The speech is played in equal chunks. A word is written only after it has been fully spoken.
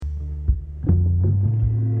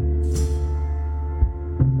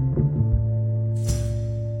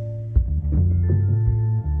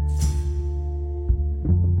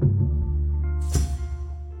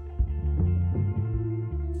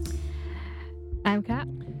I'm Kat,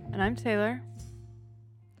 And I'm Taylor.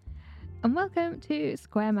 and welcome to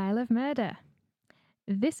Square Mile of Murder.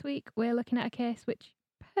 This week we're looking at a case which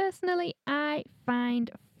personally I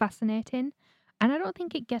find fascinating, and I don't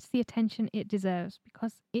think it gets the attention it deserves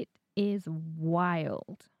because it is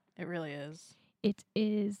wild. It really is. It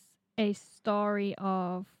is a story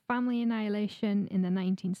of family annihilation in the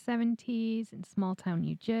 1970s in small town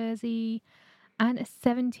New Jersey and a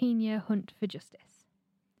 17-year hunt for justice.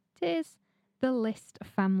 It is the List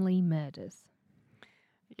family murders.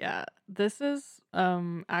 Yeah, this is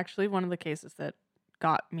actually one of the cases that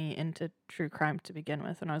got me into true crime to begin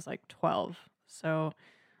with when I was like 12. So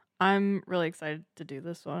I'm really excited to do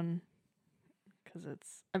this one because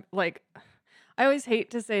like I always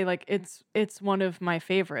hate to say like it's one of my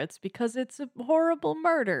favorites because it's a horrible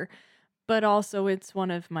murder, but also it's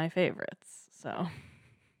one of my favorites. So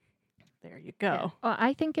there you go. Well,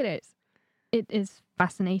 I think it is. It is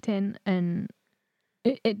fascinating and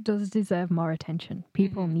it does deserve more attention.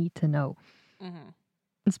 People Mhm. need to know,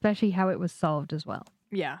 especially how it was solved as well.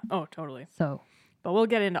 Yeah. Oh, totally. So, But we'll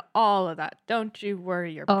get into all of that. Don't you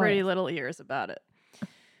worry your pretty yes. little ears about it.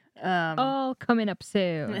 All coming up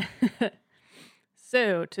soon.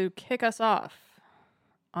 So, to kick us off,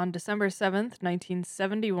 on December 7th,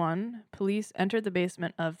 1971, police entered the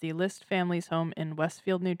basement of the List family's home in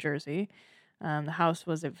Westfield, New Jersey. The house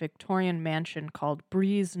was a Victorian mansion called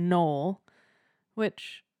Breeze Knoll,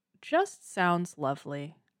 which just sounds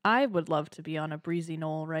lovely. I would love to be on a breezy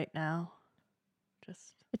knoll right now.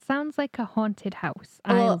 It sounds like a haunted house.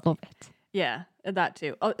 Well, I love it. Yeah, that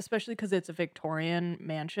too. Oh, especially because it's a Victorian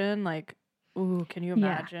mansion. Like, ooh, can you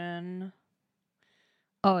Yeah. imagine?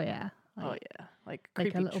 Oh, yeah. Oh yeah, like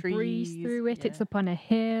Like creepy a little trees. breeze through it. Yeah. It's up on a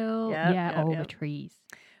hill. Yep, yeah, yep, all yep. the trees.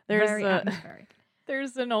 There's Very atmospheric.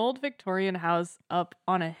 There's an old Victorian house up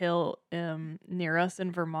on a hill near us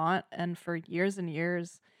in Vermont, and for years and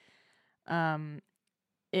years,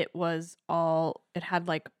 it had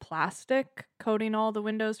like plastic coating all the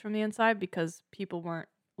windows from the inside because people weren't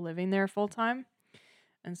living there full time.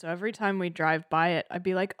 And so every time we drive by it, I'd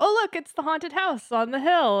be like, "Oh, look, it's the haunted house on the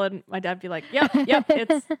hill." And my dad'd be like, "Yep,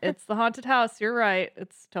 it's the haunted house. You're right.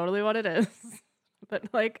 It's totally what it is."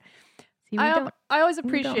 But like, See, I always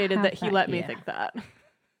appreciated have that he that let me here. think that.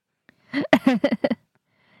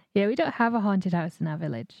 Yeah, we don't have a haunted house in our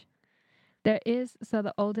village. There is, so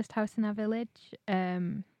the oldest house in our village,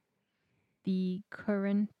 the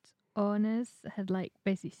current owners had like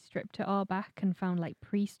basically stripped it all back and found like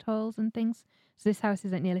priest holes and things. So this house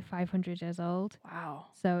is like nearly 500 years old. Wow.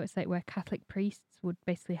 So it's like where Catholic priests would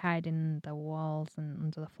basically hide in the walls and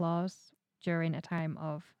under the floors during a time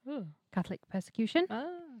of Catholic persecution.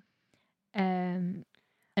 And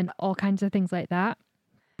all kinds of things like that.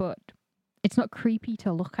 But it's not creepy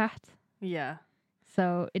to look at. Yeah.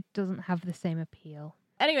 So it doesn't have the same appeal.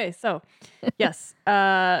 Anyway, so yes,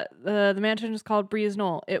 the mansion is called Breeze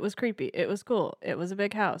Knoll. It was creepy. It was cool. It was a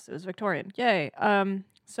big house. It was Victorian. Yay.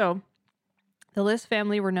 So the List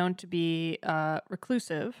family were known to be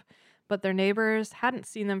reclusive, but their neighbors hadn't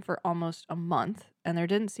seen them for almost a month, and there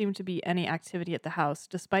didn't seem to be any activity at the house,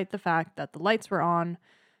 despite the fact that the lights were on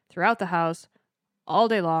throughout the house all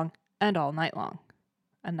day long and all night long.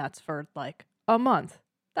 And that's for like a month.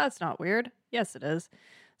 That's not weird. Yes, it is.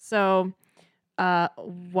 So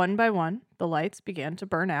one by one, the lights began to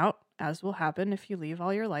burn out, as will happen if you leave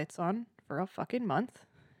all your lights on for a fucking month.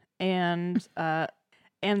 And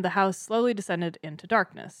the house slowly descended into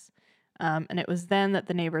darkness. And it was then that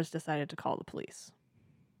the neighbors decided to call the police.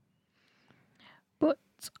 But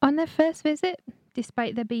on their first visit,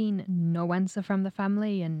 despite there being no answer from the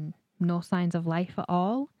family and no signs of life at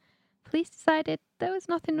all, police decided there was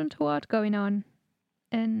nothing untoward going on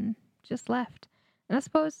and just left. And I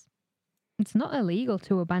suppose it's not illegal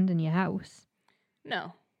to abandon your house.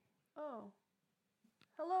 No. Oh.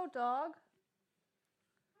 Hello, dog.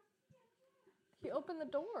 He opened the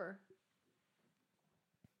door.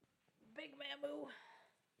 Big Mamu.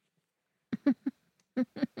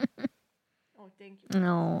 Oh, thank you.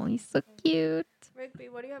 Oh, he's so cute. Rigby,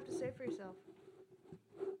 what do you have to say for yourself?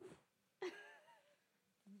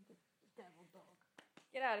 Devil dog.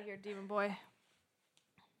 Get out of here, demon boy.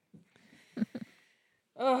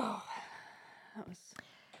 Oh, that was.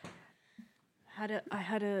 I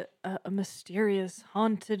had a mysterious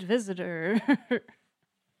haunted visitor.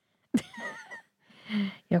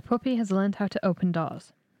 Your puppy has learned how to open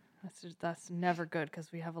doors. That's never good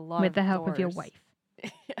because we have a lot with of the help doors. of your wife.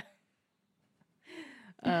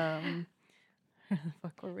 Where the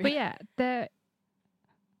fuck were we? But yeah,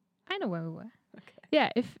 I know where we were. Okay.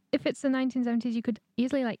 Yeah, if it's the 1970s, you could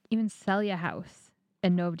easily like even sell your house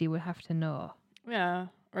and nobody would have to know. Yeah,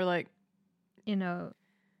 or like you know,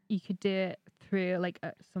 you could do it through like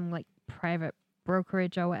some like private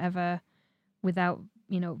brokerage or whatever without,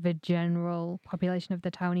 the general population of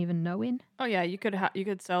the town even knowing. Oh yeah, you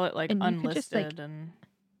could sell it like And you could just, unlisted and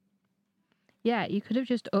Yeah, you could have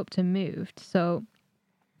just upped and moved. So,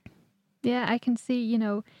 yeah, I can see,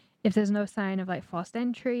 if there's no sign of like forced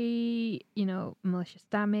entry, malicious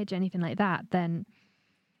damage, anything like that, then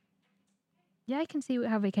yeah, I can see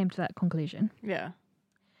how they came to that conclusion. yeah.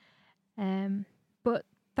 But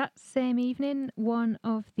that same evening, one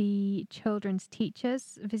of the children's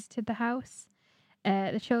teachers visited the house.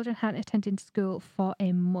 The children hadn't attended school for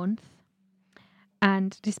a month.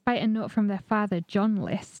 And despite a note from their father, John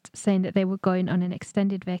List, saying that they were going on an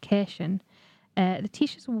extended vacation, the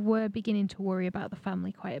teachers were beginning to worry about the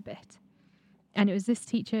family quite a bit. And it was this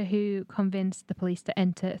teacher who convinced the police to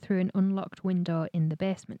enter through an unlocked window in the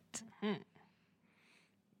basement. Mm-hmm.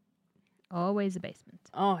 Always a basement.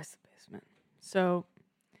 Always the basement. So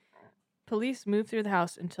police moved through the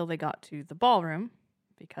house until they got to the ballroom,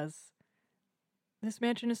 because this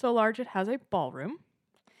mansion is so large it has a ballroom.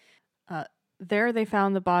 There they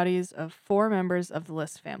found the bodies of 4 members of the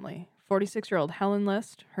List family: 46-year-old Helen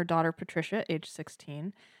List, her daughter Patricia, age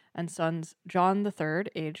 16, and sons John III,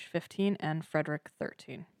 age 15, and Frederick,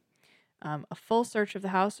 13. A full search of the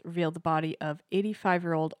house revealed the body of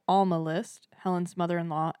 85-year-old Alma List, Helen's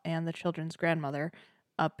mother-in-law and the children's grandmother,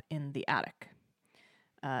 up in the attic.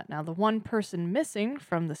 Now, the one person missing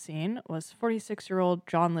from the scene was 46-year-old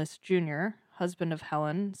John List Jr., husband of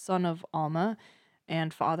Helen, son of Alma,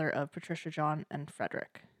 and father of Patricia, John, and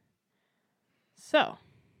Frederick. So,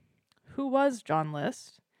 who was John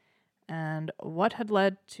List, and what had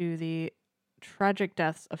led to the tragic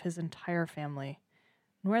deaths of his entire family?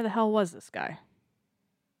 And where the hell was this guy?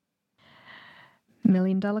 $1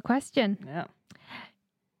 million question. Yeah.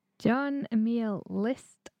 John Emil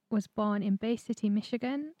List was born in Bay City,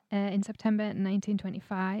 Michigan in September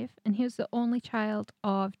 1925, and he was the only child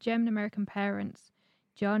of German-American parents,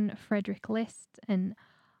 John Frederick List and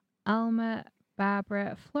Alma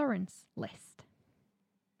Barbara Florence List.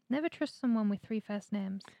 Never trust someone with 3 first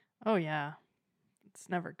names. Oh, yeah. It's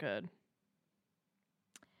never good.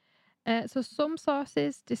 So some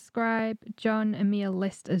sources describe John Emil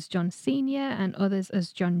List as John Sr. and others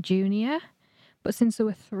as John Jr. But since there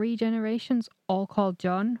were 3 generations all called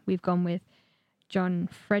John, we've gone with John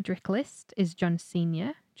Frederick List is John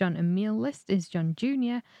Sr., John Emil List is John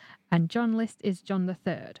Jr., and John List is John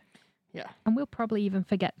III. Yeah. And we'll probably even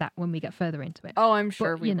forget that when we get further into it. Oh, I'm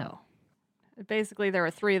sure But, we will. Basically, there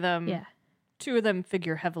were 3 of them. Yeah. 2 of them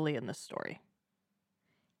figure heavily in this story.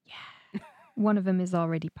 One of them is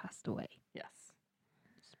already passed away. Yes.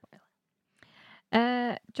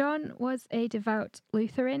 Spoiler. John was a devout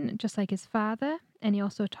Lutheran, just like his father, and he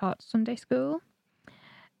also taught Sunday school.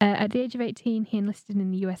 At the age of 18, he enlisted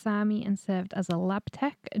in the U.S. Army and served as a lab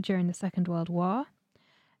tech during the Second World War.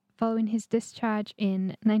 Following his discharge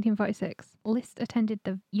in 1946, List attended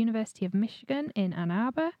the University of Michigan in Ann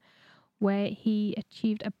Arbor, where he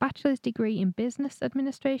achieved a bachelor's degree in business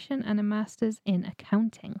administration and a master's in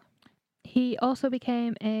accounting. He also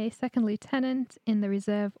became a second lieutenant in the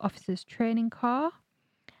Reserve Officers Training Corps,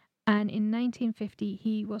 and in 1950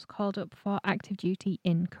 he was called up for active duty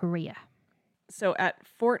in Korea. So at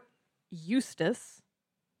Fort Eustis,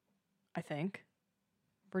 I think,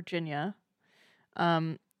 Virginia,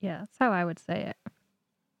 Yeah, that's how I would say it.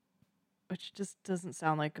 which just doesn't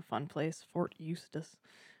sound like a fun place, Fort Eustis.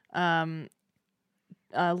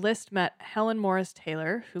 List met Helen Morris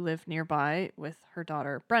Taylor, who lived nearby with her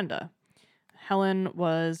daughter Brenda. Helen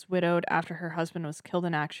was widowed after her husband was killed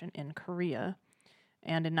in action in Korea,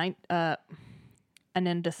 and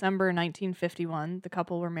in December 1951, the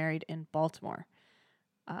couple were married in Baltimore.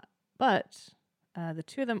 But the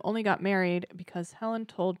 2 of them only got married because Helen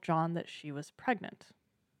told John that she was pregnant.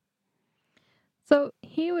 So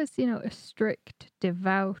he was, a strict,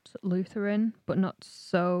 devout Lutheran, but not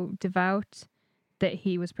so devout that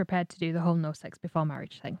he was prepared to do the whole no sex before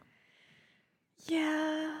marriage thing.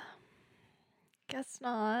 Yeah, guess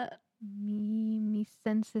not. Me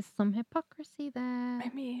senses some hypocrisy there.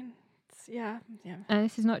 I mean, yeah. And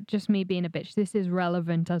this is not just me being a bitch. This is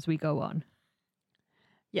relevant as we go on.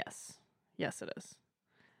 Yes, it is.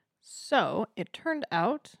 So it turned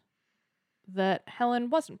out that Helen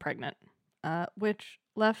wasn't pregnant, which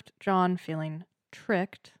left John feeling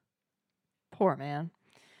tricked. Poor man.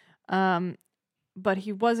 But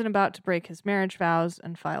he wasn't about to break his marriage vows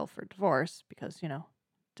and file for divorce because,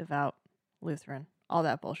 devout Lutheran, all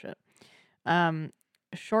that bullshit.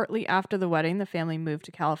 Shortly after the wedding, the family moved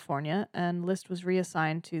to California, and List was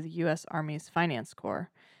reassigned to the U.S. Army's Finance Corps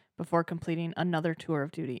before completing another tour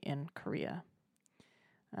of duty in Korea.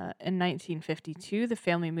 In 1952, the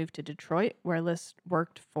family moved to Detroit, where List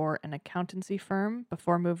worked for an accountancy firm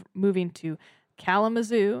before moving to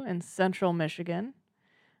Kalamazoo in central Michigan,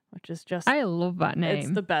 which is just, I love that it's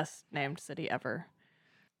name. the best named city ever.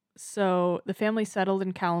 So the family settled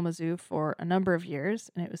in Kalamazoo for a number of years,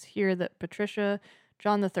 and it was here that Patricia,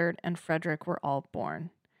 John III, and Frederick were all born.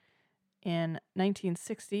 In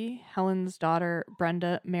 1960, Helen's daughter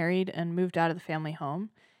Brenda married and moved out of the family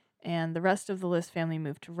home, and the rest of the List family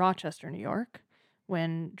moved to Rochester, New York,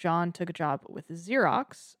 when John took a job with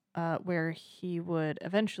Xerox, where he would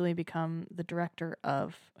eventually become the director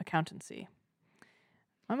of accountancy.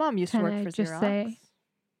 My mom used to Can work I for just Xerox. say-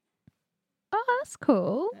 Oh, that's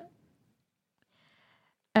cool.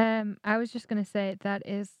 I was just gonna say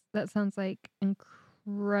that sounds like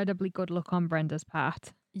incredibly good luck on Brenda's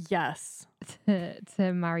part Yes.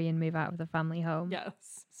 to marry and move out of the family home.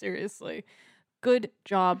 Yes, seriously. Good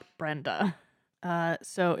job, Brenda.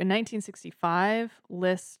 So in 1965,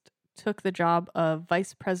 List took the job of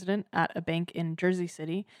vice president at a bank in Jersey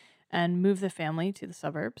City and moved the family to the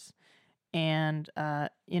suburbs and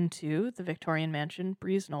into the Victorian mansion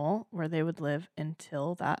Breeze Knoll, where they would live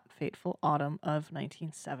until that fateful autumn of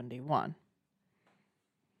 1971.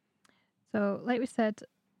 So, like we said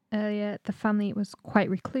earlier, the family was quite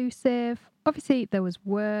reclusive. Obviously, there was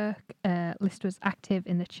work. List was active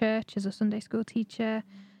in the church as a Sunday school teacher.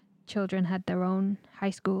 Children had their own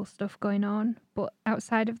high school stuff going on. But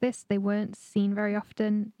outside of this, they weren't seen very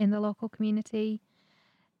often in the local community.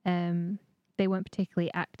 They weren't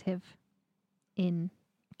particularly active in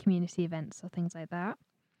community events or things like that.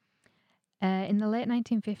 In the late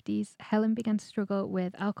 1950s, Helen began to struggle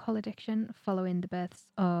with alcohol addiction following the births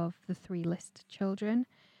of the 3 List children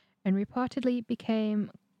and reportedly became,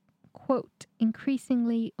 quote,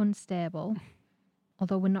 increasingly unstable,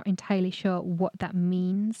 although we're not entirely sure what that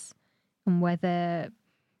means and whether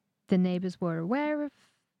the neighbours were aware of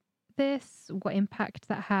this, what impact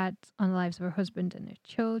that had on the lives of her husband and her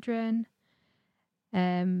children.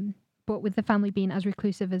 But with the family being as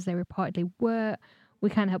reclusive as they reportedly were, we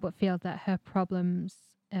can't help but feel that her problems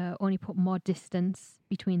only put more distance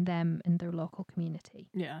between them and their local community.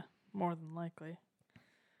 Yeah, more than likely.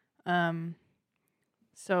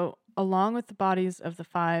 So, along with the bodies of the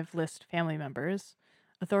 5 List family members,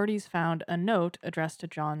 authorities found a note addressed to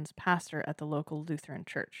John's pastor at the local Lutheran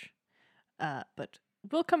church. But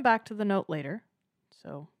we'll come back to the note later,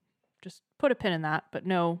 so just put a pin in that, but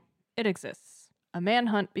no, it exists. A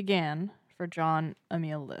manhunt began for John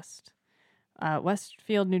Emil List.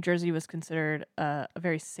 Westfield, New Jersey was considered a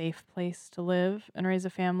very safe place to live and raise a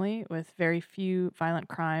family, with very few violent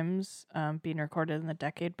crimes being recorded in the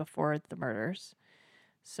decade before the murders.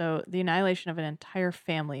 So the annihilation of an entire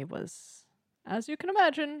family was, as you can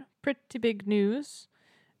imagine, pretty big news,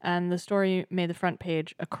 and the story made the front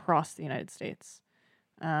page across the United States.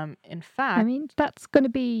 In fact, I mean, that's going to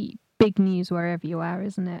be big news wherever you are,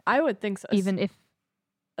 isn't it? I would think so. Even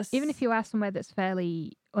if you are somewhere that's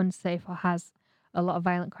fairly unsafe or has a lot of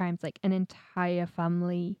violent crimes, like an entire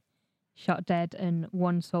family shot dead and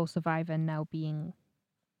one sole survivor now being,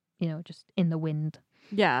 just in the wind.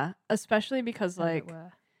 Yeah, especially because as it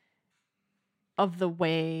were. of the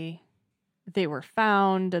way they were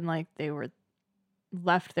found, and like they were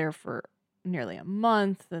left there for nearly a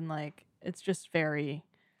month, and like it's just very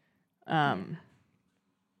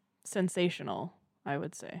sensational, I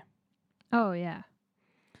would say. Oh yeah.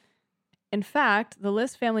 In fact, the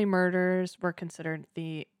List family murders were considered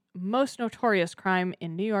the most notorious crime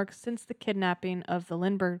in New York since the kidnapping of the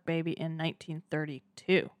Lindbergh baby in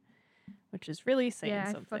 1932, which is really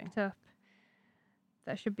saying something. I fucked up.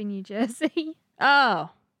 That should be New Jersey.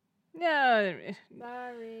 Oh, yeah.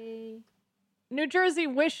 Sorry. New Jersey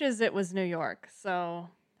wishes it was New York, so,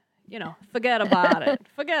 forget about it.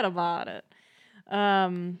 Forget about it.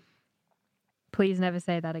 Please never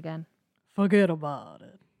say that again. Forget about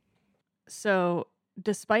it. So,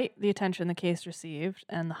 despite the attention the case received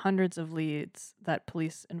and the hundreds of leads that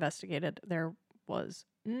police investigated, there was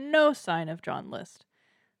no sign of John List.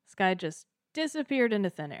 This guy just disappeared into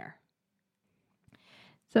thin air.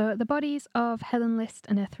 So the bodies of Helen List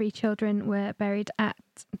and her 3 children were buried at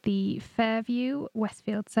the Fairview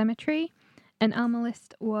Westfield Cemetery, and Alma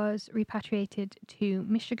List was repatriated to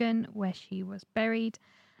Michigan, where she was buried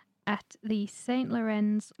at the St.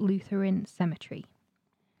 Lorenz Lutheran Cemetery.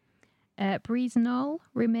 Breeze Knoll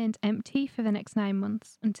remained empty for the next 9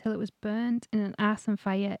 months until it was burned in an arson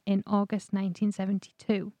fire in August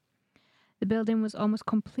 1972. The building was almost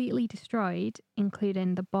completely destroyed,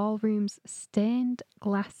 including the ballroom's stained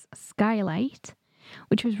glass skylight,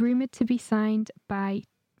 which was rumoured to be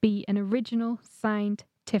an original signed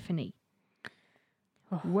Tiffany.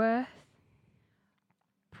 worth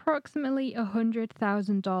approximately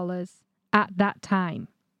 $100,000 at that time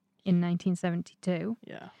in 1972,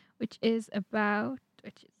 Yeah. which is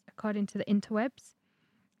according to the interwebs,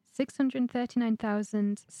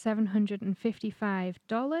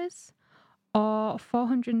 $639,755 or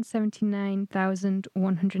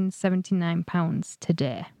 £479,179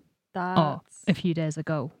 today, or a few days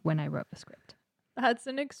ago when I wrote the script. That's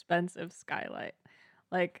an expensive skylight.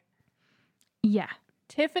 Like, Yeah.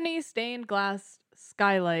 Tiffany stained glass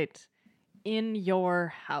skylight in your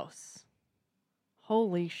house.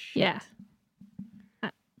 Holy shit. Yeah.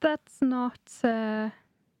 That's not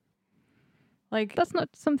Like, that's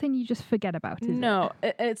not something you just forget about, is no,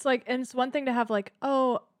 it? it's like, and it's one thing to have like,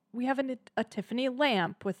 oh, we have a Tiffany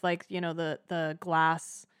lamp with like, you know, the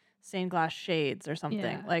glass, stained glass shades or something.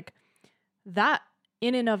 Yeah. Like that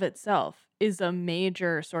in and of itself is a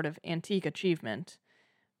major sort of antique achievement.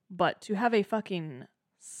 But to have a fucking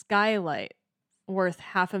skylight worth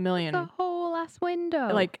 $500,000, The whole ass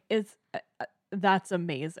window. like it's that's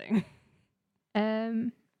amazing.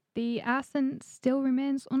 The arson still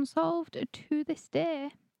remains unsolved to this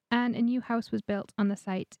day, and a new house was built on the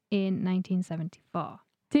site in 1974.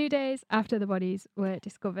 2 days after the bodies were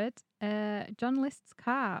discovered, John List's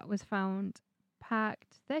car was found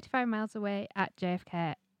parked 35 miles away at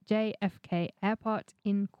JFK Airport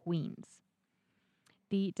in Queens.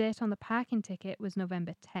 The date on the parking ticket was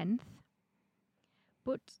November 10th,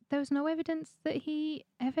 but there was no evidence that he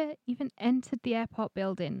ever even entered the airport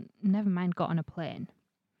building, never mind got on a plane.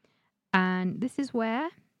 And this is where,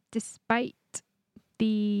 despite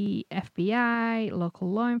the FBI,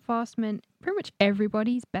 local law enforcement, pretty much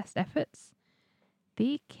everybody's best efforts,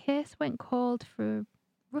 the case went cold for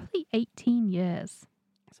roughly 18 years.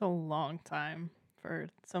 It's a long time for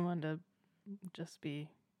someone to just be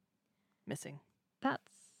missing.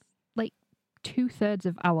 That's like 2/3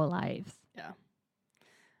 of our lives. Yeah.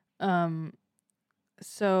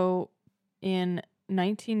 So in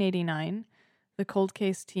 1989, the cold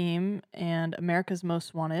case team and America's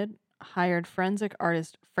Most Wanted hired forensic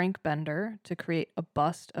artist Frank Bender to create a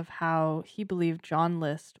bust of how he believed John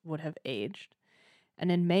List would have aged.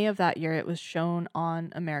 And in May of that year, it was shown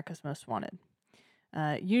on America's Most Wanted.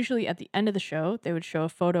 Usually at the end of the show, they would show a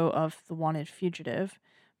photo of the wanted fugitive.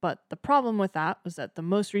 But the problem with that was that the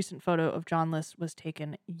most recent photo of John List was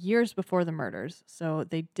taken years before the murders. So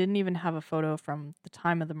they didn't even have a photo from the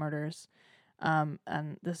time of the murders.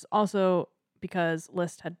 And this also because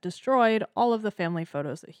List had destroyed all of the family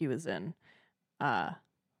photos that he was in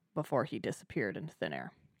before he disappeared into thin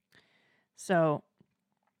air. So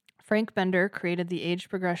Frank Bender created the age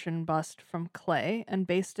progression bust from clay and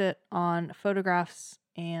based it on photographs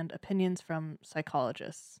and opinions from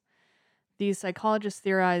psychologists. These psychologists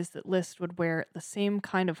theorized that List would wear the same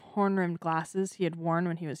kind of horn-rimmed glasses he had worn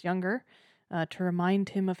when he was younger to remind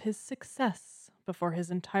him of his success before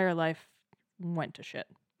his entire life went to shit.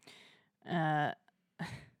 Which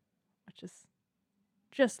is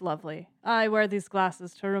just lovely. I wear these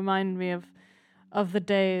glasses to remind me of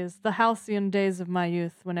the halcyon days of my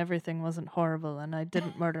youth when everything wasn't horrible and I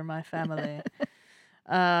didn't murder my family.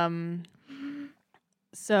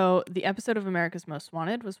 So the episode of America's Most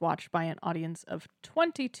Wanted was watched by an audience of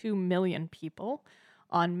 22 million people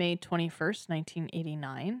on May 21st,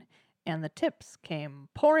 1989, and the tips came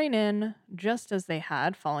pouring in just as they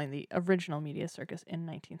had following the original media circus in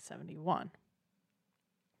 1971.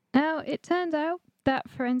 Now, it turns out that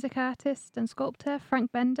forensic artist and sculptor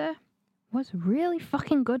Frank Bender was really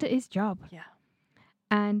fucking good at his job. Yeah.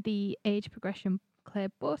 And the age progression clay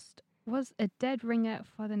bust was a dead ringer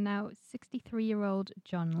for the now 63-year-old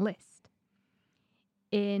John List.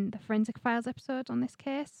 In the Forensic Files episode on this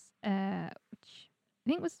case, which I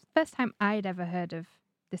think was the first time I'd ever heard of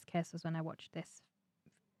this case was when I watched this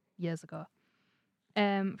years ago,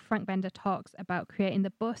 Frank Bender talks about creating the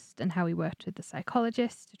bust and how he worked with the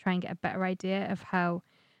psychologist to try and get a better idea of how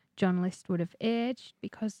John List would have aged,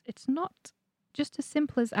 because it's not just as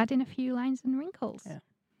simple as adding a few lines and wrinkles. Yeah.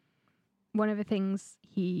 One of the things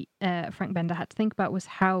Frank Bender had to think about was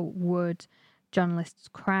how would John List's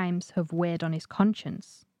crimes have weighed on his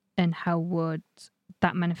conscience, and how would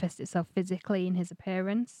that manifest itself physically in his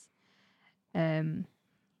appearance.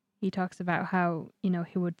 He talks about how,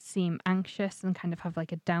 he would seem anxious and kind of have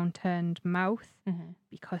like a downturned mouth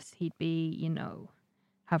because he'd be,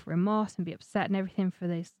 have remorse and be upset and everything for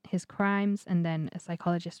his crimes. And then a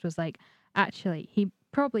psychologist was like, actually, he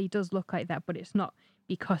probably does look like that, but it's not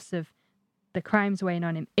because of the crimes weighing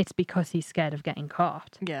on him. It's because he's scared of getting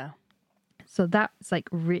caught. Yeah. So that's like,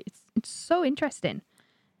 it's so interesting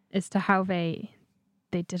as to how they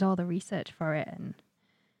did all the research for it and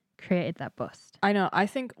created that bust. I know. I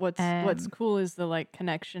think what's Um, cool is the like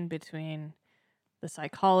connection between the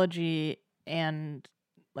psychology and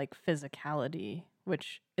like physicality,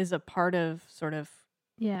 which is a part of sort of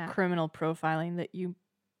Yeah. criminal profiling that you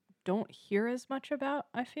don't hear as much about,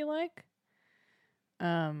 I feel like.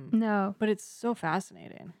 No. But it's so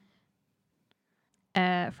fascinating.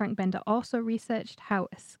 Frank Bender also researched how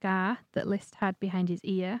a scar that List had behind his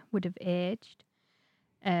ear would have aged.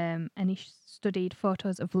 And he studied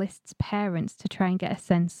photos of List's parents to try and get a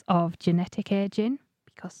sense of genetic aging,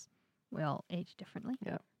 because we all age differently.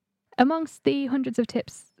 Yeah. Amongst the hundreds of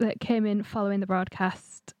tips that came in following the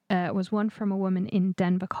broadcast was one from a woman in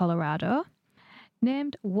Denver, Colorado,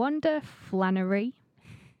 named Wanda Flannery.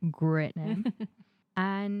 Great name.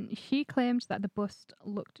 And she claimed that the bust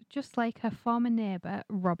looked just like her former neighbour,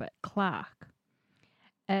 Robert Clark.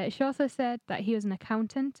 She also said that he was an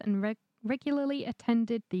accountant and regularly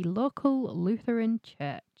attended the local Lutheran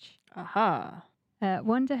church. Aha.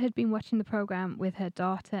 Wanda had been watching the programme with her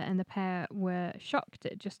daughter, and the pair were shocked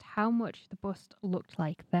at just how much the bust looked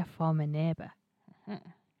like their former neighbour.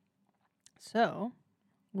 So,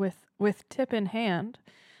 with tip in hand,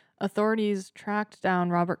 authorities tracked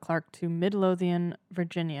down Robert Clark to Midlothian,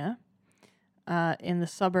 Virginia, in the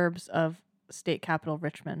suburbs of state capital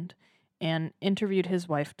Richmond, and interviewed his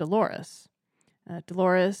wife, Dolores.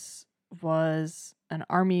 Dolores was an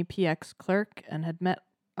Army PX clerk and had met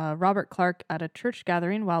Robert Clark at a church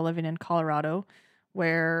gathering while living in Colorado,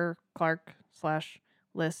 where Clark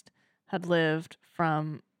 / List had lived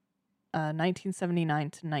from 1979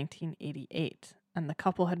 to 1988, and the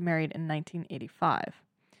couple had married in 1985.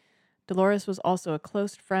 Dolores was also a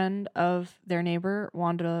close friend of their neighbor,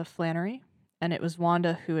 Wanda Flannery, and it was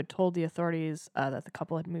Wanda who had told the authorities that the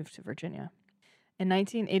couple had moved to Virginia. In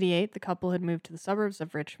 1988, the couple had moved to the suburbs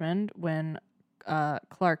of Richmond when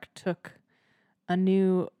Clark took a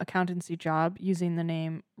new accountancy job using the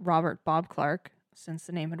name Robert Bob Clark, since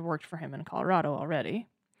the name had worked for him in Colorado already.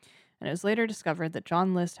 And it was later discovered that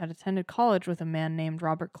John List had attended college with a man named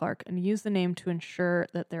Robert Clark and used the name to ensure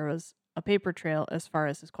that there was a paper trail as far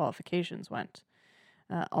as his qualifications went.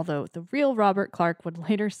 Although the real Robert Clark would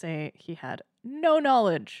later say he had no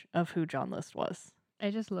knowledge of who John List was.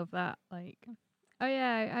 I just love that. Like, oh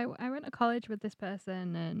yeah, I went to college with this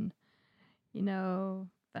person, and you know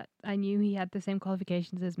that I knew he had the same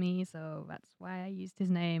qualifications as me, so that's why I used his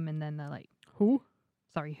name. And then they're like, Who?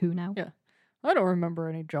 sorry, who now? Yeah. I don't remember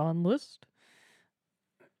any John List.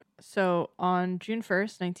 So on June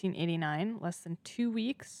 1st, 1989, less than 2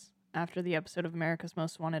 weeks after the episode of America's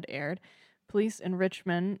Most Wanted aired, police in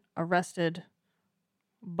Richmond arrested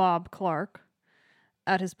Bob Clark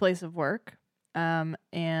at his place of work.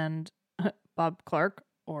 And Bob Clark,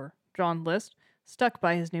 or John List, stuck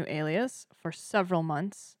by his new alias for several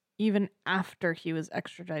months, even after he was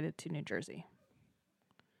extradited to New Jersey.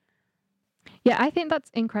 Yeah, I think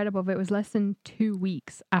that's incredible. But it was less than 2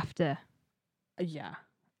 weeks after Yeah.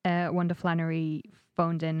 Wanda Flannery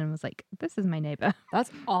phoned in and was like, "This is my neighbor."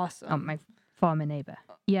 That's awesome. Oh, my former neighbor.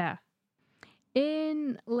 Yeah.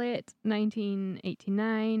 In late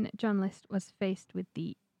 1989, John List was faced with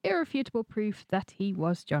the irrefutable proof that he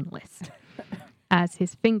was John List, as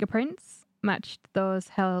his fingerprints matched those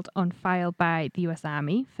held on file by the US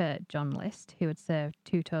Army for John List, who had served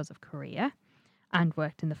 2 tours of Korea and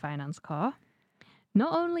worked in the Finance Corps.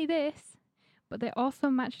 Not only this, but they also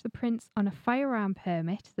matched the prints on a firearm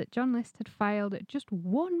permit that John List had filed just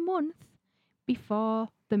 1 month before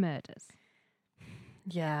the murders.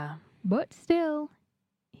 Yeah. But still,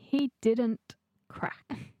 he didn't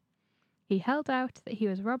crack. He held out that he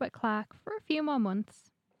was Robert Clark for a few more months.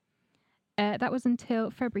 That was until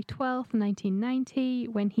February 12th, 1990,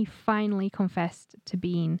 when he finally confessed to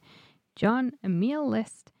being John Emil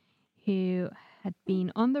List, who had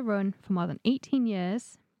been on the run for more than 18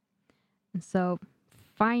 years. And so,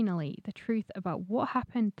 finally, the truth about what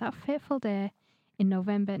happened that fateful day in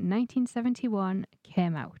November 1971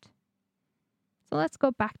 came out. So let's go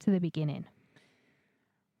back to the beginning.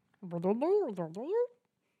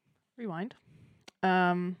 Rewind.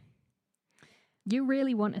 You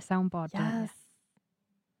really want a soundboard, don't you? Yes.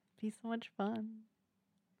 Be so much fun.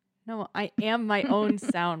 No, I am my own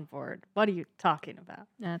soundboard. What are you talking about?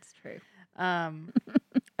 That's true. I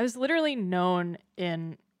was literally known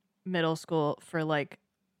in middle school for like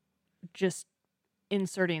just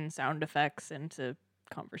inserting sound effects into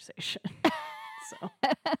conversation. So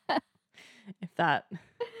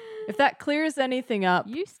if that clears anything up.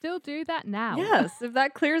 You still do that now. Yes, if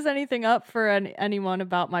that clears anything up for anyone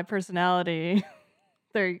about my personality,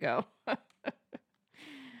 there you go.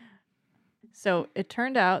 So it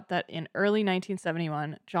turned out that in early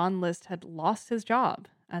 1971, John List had lost his job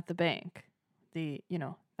at the bank,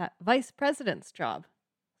 that vice president's job.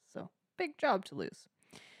 So big job to lose.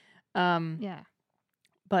 Yeah.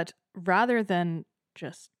 But rather than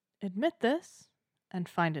just admit this and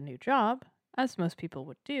find a new job, as most people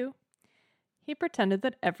would do, he pretended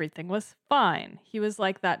that everything was fine. He was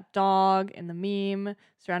like that dog in the meme,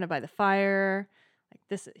 surrounded by the fire. Like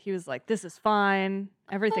this, he was like, "This is fine.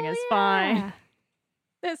 Everything is fine. Yeah.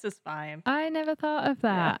 This is fine." I never thought of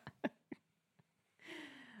that.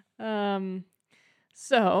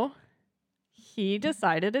 So he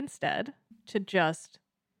decided instead to just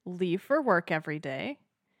leave for work every day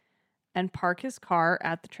and park his car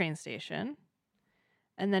at the train station.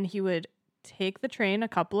 And then he would take the train a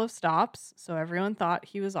couple of stops so everyone thought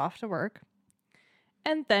he was off to work.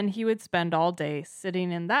 And then he would spend all day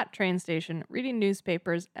sitting in that train station reading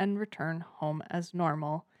newspapers and return home as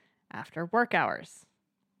normal after work hours.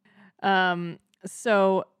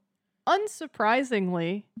 So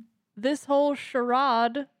unsurprisingly, this whole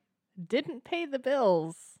charade didn't pay the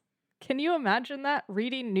bills. Can you imagine that?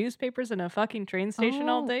 Reading newspapers in a fucking train station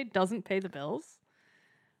all day doesn't pay the bills?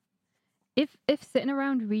 If sitting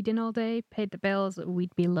around reading all day paid the bills,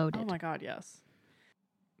 we'd be loaded. Oh my God, yes.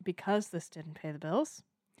 Because this didn't pay the bills,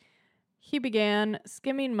 he began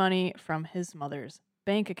skimming money from his mother's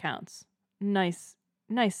bank accounts. Nice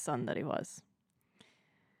son that he was.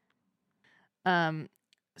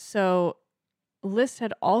 So List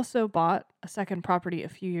had also bought a second property a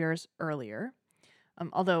few years earlier.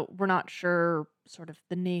 Although we're not sure sort of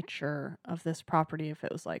the nature of this property, if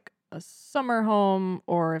it was like a summer home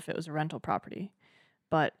or if it was a rental property.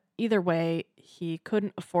 But either way, he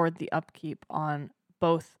couldn't afford the upkeep on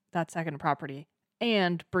both that second property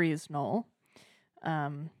and Breeze Knoll,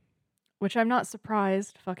 which I'm not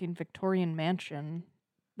surprised. Fucking Victorian mansion,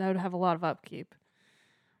 that would have a lot of upkeep.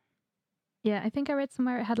 Yeah, I think I read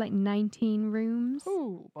somewhere it had like 19 rooms.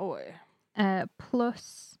 Oh boy.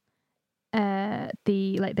 Plus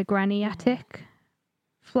the granny attic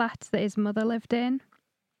flat that his mother lived in,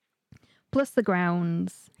 plus the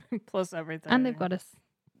grounds, plus everything, and they've got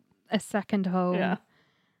a second home. Yeah.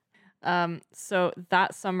 So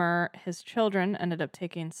that summer, his children ended up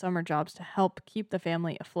taking summer jobs to help keep the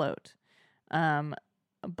family afloat.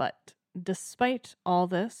 But despite all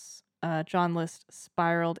this, John List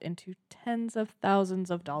spiraled into tens of thousands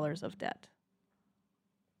of dollars of debt.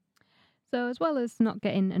 So as well as not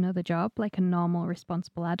getting another job like a normal,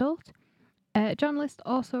 responsible adult, John List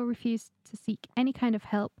also refused to seek any kind of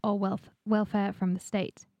help or welfare from the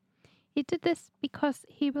state. He did this because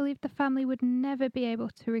he believed the family would never be able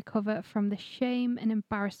to recover from the shame and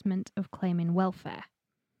embarrassment of claiming welfare.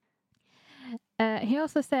 He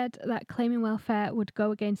also said that claiming welfare would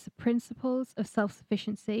go against the principles of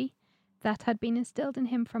self-sufficiency that had been instilled in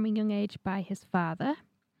him from a young age by his father,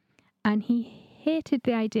 and he hated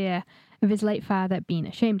the idea of his late father being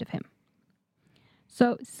ashamed of him.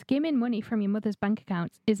 So skimming money from your mother's bank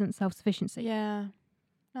accounts isn't self-sufficiency. Yeah,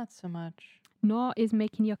 not so much. Nor is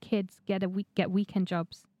making your kids get weekend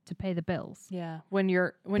jobs to pay the bills. Yeah, when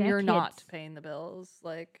you're not paying the bills,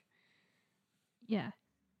 like. Yeah.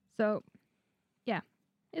 So, yeah,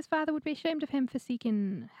 his father would be ashamed of him for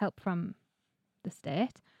seeking help from the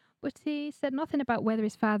state, but he said nothing about whether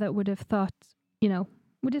his father would have thought,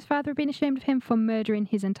 would his father have been ashamed of him for murdering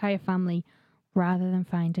his entire family rather than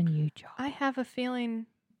find a new job? I have a feeling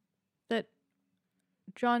that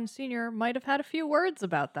John Sr. might have had a few words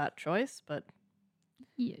about that choice, but...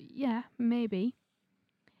 Yeah, maybe.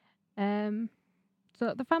 So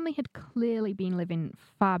the family had clearly been living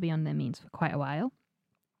far beyond their means for quite a while.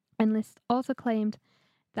 And List also claimed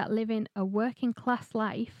that living a working class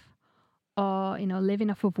life or,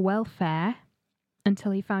 living off of welfare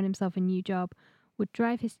until he found himself a new job would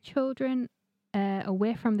drive his children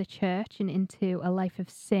away from the church and into a life of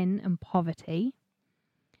sin and poverty.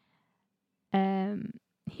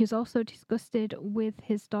 He was also disgusted with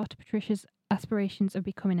his daughter Patricia's aspirations of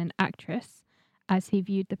becoming an actress, as he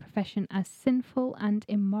viewed the profession as sinful and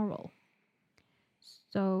immoral.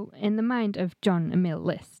 So, in the mind of John Emil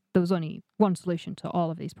List, there was only one solution to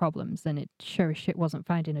all of these problems, and it sure as shit wasn't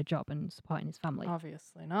finding a job and supporting his family.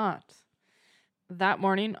 Obviously not. That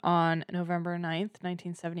morning on November 9th,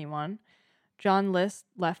 1971, John List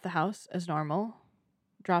left the house as normal,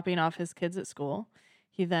 dropping off his kids at school.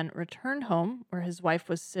 He then returned home, where his wife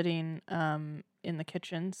was sitting in the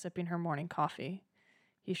kitchen sipping her morning coffee.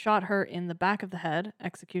 He shot her in the back of the head,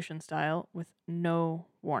 execution style, with no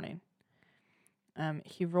warning.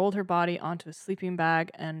 He rolled her body onto a sleeping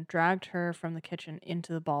bag and dragged her from the kitchen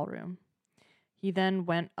into the ballroom. He then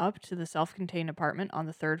went up to the self-contained apartment on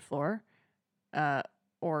the third floor,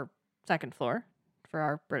 or second floor, for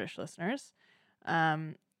our British listeners,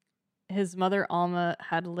 His mother, Alma,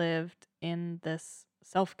 had lived in this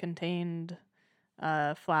self-contained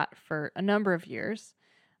flat for a number of years.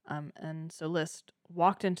 And so List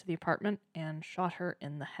walked into the apartment and shot her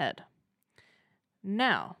in the head.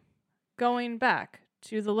 Now, going back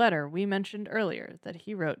to the letter we mentioned earlier that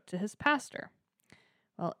he wrote to his pastor.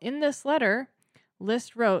 Well, in this letter,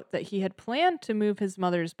 List wrote that he had planned to move his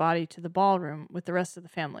mother's body to the ballroom with the rest of the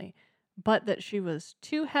family, but that she was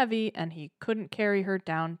too heavy and he couldn't carry her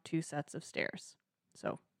down 2 sets of stairs.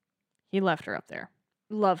 So he left her up there.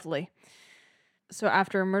 Lovely. So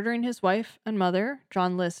after murdering his wife and mother,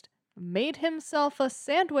 John List made himself a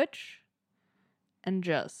sandwich and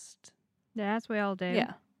just... Yeah, as we all do.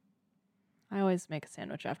 Yeah. I always make a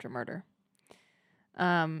sandwich after murder.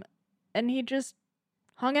 And he just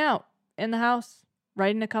hung out in the house,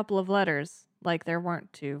 writing a couple of letters like there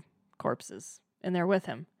weren't 2 corpses in there with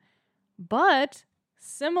him. But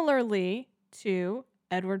similarly to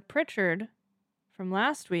Edward Pritchard from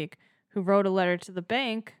last week, who wrote a letter to the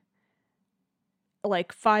bank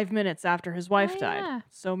like 5 minutes after his wife died. Yeah.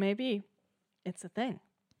 So maybe it's a thing.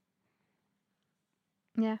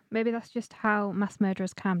 Yeah, maybe that's just how mass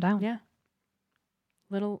murderers calm down. Yeah.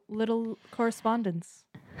 Little correspondence.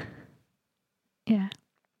 Yeah.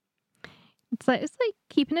 It's like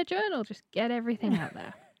keeping a journal, just get everything out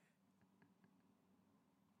there.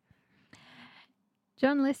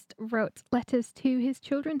 John List wrote letters to his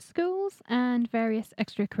children's schools and various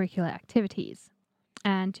extracurricular activities,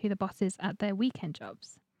 and to the bosses at their weekend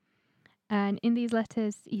jobs. And in these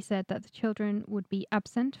letters, he said that the children would be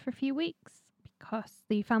absent for a few weeks because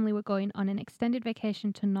the family were going on an extended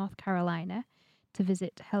vacation to North Carolina to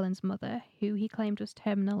visit Helen's mother, who he claimed was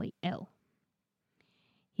terminally ill.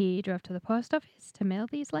 He drove to the post office to mail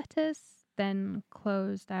these letters, then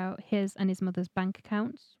closed out his and his mother's bank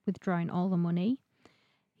accounts, withdrawing all the money.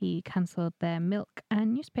 He cancelled their milk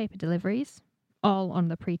and newspaper deliveries, all on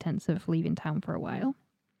the pretense of leaving town for a while.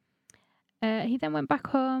 He then went back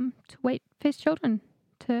home to wait for his children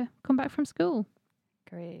to come back from school.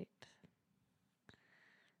 Great.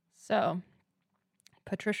 So,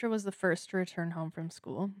 Patricia was the first to return home from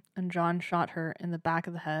school, and John shot her in the back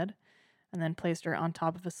of the head and then placed her on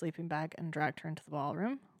top of a sleeping bag and dragged her into the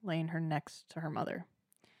ballroom, laying her next to her mother.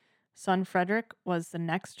 Son Frederick was the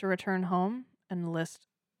next to return home, and List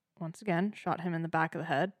once again shot him in the back of the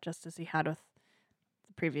head, just as he had with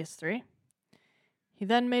the previous 3. He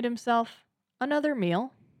then made himself another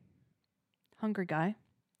meal. Hungry guy.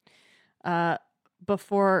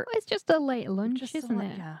 Before... Well, it's just a late lunch, just isn't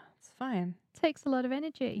it? Yeah, it's fine. Takes a lot of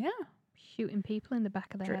energy. Yeah. Shooting people in the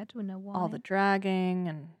back of the head with no warning. All the dragging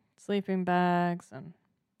and sleeping bags and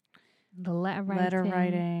the letter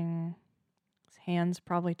writing. His hands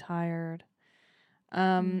probably tired.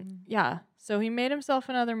 Yeah. So he made himself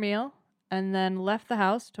another meal and then left the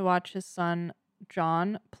house to watch his son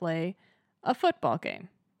John play a football game.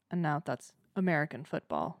 And now that's American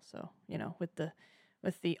football. So,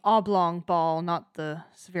 with the oblong ball, not the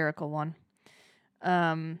spherical one.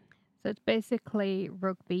 So it's basically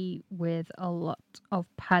rugby with a lot of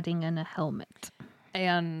padding and a helmet.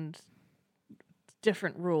 And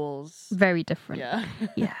different rules. Very different. Yeah.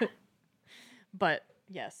 Yeah. But,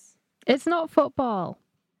 yes. It's not football.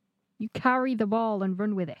 You carry the ball and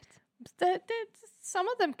run with it. Some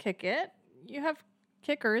of them kick it. You have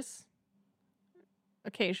kickers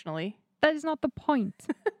occasionally. That is not the point.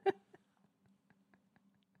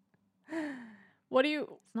 It's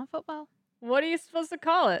not football. What are you supposed to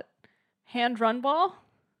call it? Hand run ball?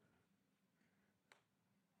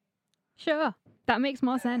 Sure. That makes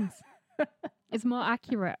more sense. It's more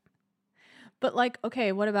accurate. But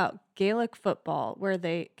okay, what about Gaelic football where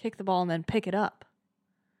they kick the ball and then pick it up?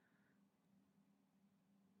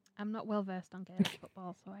 I'm not well versed on Gaelic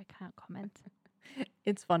football, so I can't comment.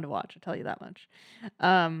 It's fun to watch, I'll tell you that much.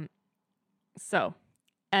 So,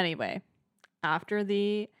 anyway, after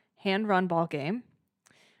the hand run ball game,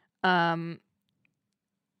 they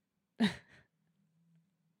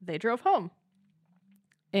drove home.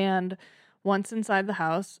 And once inside the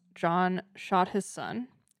house, John shot his son,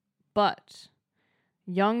 but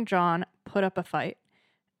young John put up a fight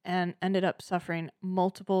and ended up suffering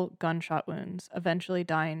multiple gunshot wounds, eventually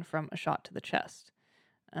dying from a shot to the chest.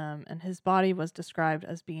 And his body was described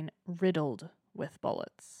as being riddled with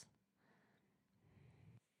bullets.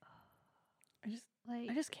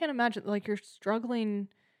 I just can't imagine, you're struggling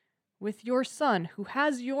with your son who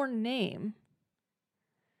has your name.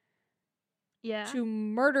 Yeah. To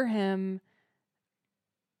murder him.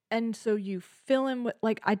 And so you fill him with,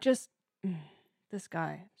 this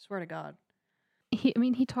guy, swear to God.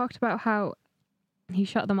 He talked about how he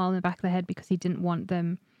shot them all in the back of the head because he didn't want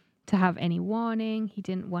them to have any warning. He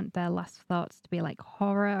didn't want their last thoughts to be like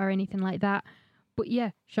horror or anything like that. But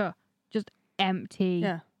yeah, sure. Just empty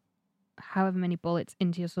Yeah. however many bullets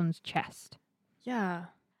into your son's chest. Yeah.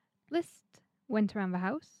 List went around the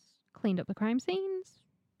house, cleaned up the crime scenes,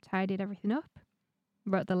 tidied everything up,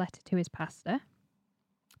 wrote the letter to his pastor.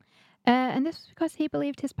 And this was because he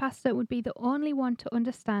believed his pastor would be the only one to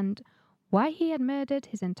understand why he had murdered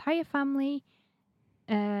his entire family,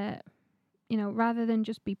 rather than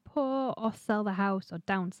just be poor or sell the house or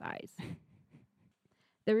downsize.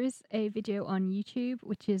 There is a video on YouTube,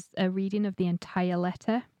 which is a reading of the entire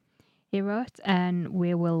letter he wrote, and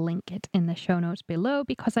we will link it in the show notes below,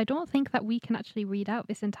 because I don't think that we can actually read out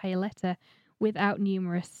this entire letter without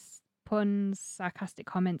numerous puns, sarcastic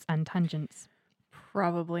comments, and tangents.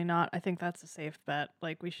 Probably not. I think that's a safe bet.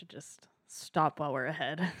 Like, we should just stop while we're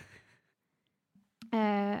ahead.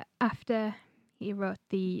 After he wrote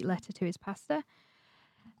the letter to his pastor,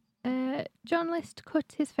 John List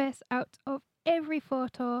cut his face out of every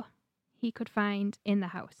photo he could find in the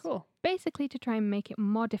house. Cool. Basically to try and make it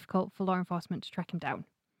more difficult for law enforcement to track him down.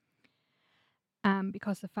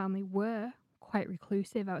 Because the family were quite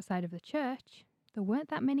reclusive outside of the church, there weren't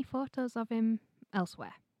that many photos of him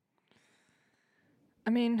elsewhere. I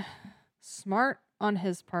mean, smart on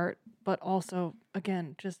his part, but also,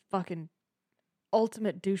 again, just fucking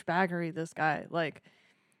ultimate douchebaggery, this guy. Like,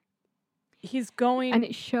 he's going... And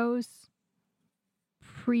it shows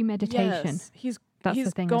premeditation. Yes, That's he's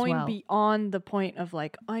the thing going as well. beyond the point of,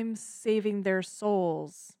 like, I'm saving their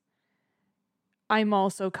souls. I'm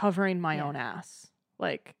also covering my own ass.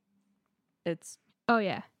 Like, it's... Oh,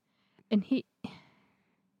 yeah. And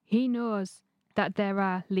he knows that there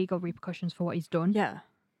are legal repercussions for what he's done. Yeah.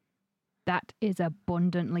 That is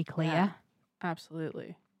abundantly clear. Yeah,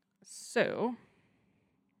 absolutely. So,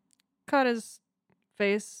 cut his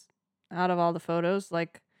face out of all the photos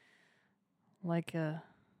like a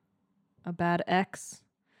bad ex.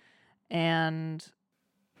 And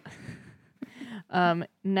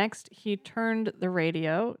next he turned the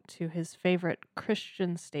radio to his favorite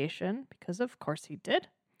Christian station, because of course he did.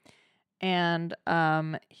 And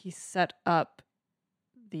he set up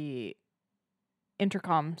the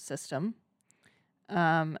intercom system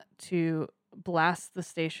to blast the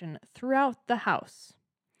station throughout the house.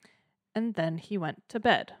 And then he went to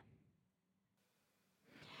bed.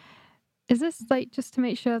 Is this like just to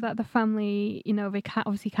make sure that the family, they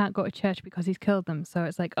can't go to church because he's killed them? So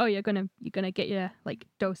it's like, oh, you're gonna get your like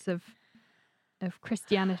dose of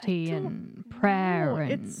Christianity and prayer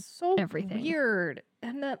and it's so everything. Weird.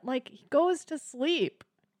 And that, like, he goes to sleep.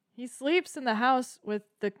 He sleeps in the house with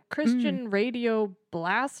the Christian radio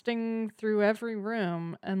blasting through every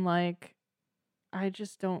room, and like, I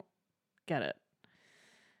just don't get it.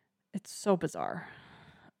 It's so bizarre.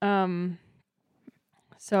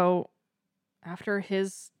 So after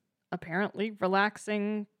his apparently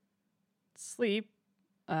relaxing sleep,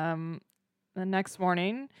 the next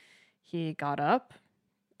morning he got up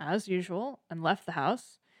as usual and left the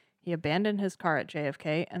house. He abandoned his car at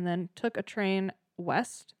JFK and then took a train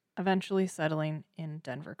west, eventually settling in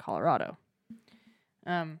Denver, Colorado.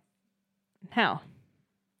 Now,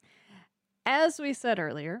 as we said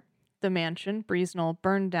earlier, the mansion, Breeze Knoll,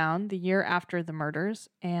 burned down the year after the murders,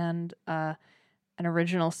 and an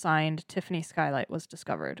original signed Tiffany skylight was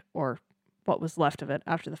discovered, or what was left of it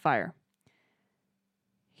after the fire.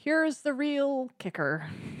 Here's the real kicker.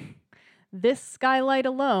 This skylight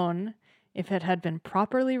alone, if it had been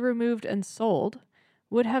properly removed and sold,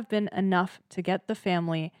 would have been enough to get the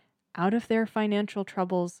family out of their financial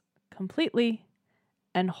troubles completely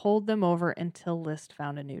and hold them over until List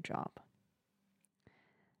found a new job.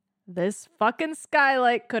 This fucking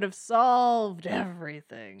skylight could have solved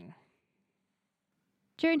everything.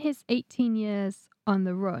 During his 18 years on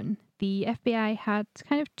the run, the FBI had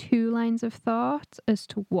kind of two lines of thought as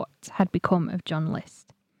to what had become of John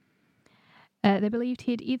List. They believed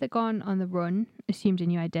he had either gone on the run, assumed a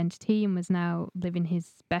new identity, and was now living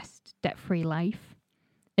his best debt-free life.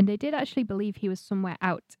 And they did actually believe he was somewhere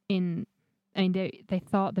out in... they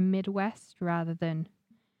thought the Midwest rather than...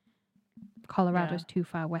 Colorado's too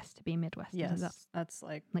far west to be Midwest. Yes, that's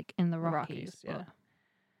like in the Rockies. Yeah.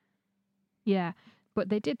 Yeah, but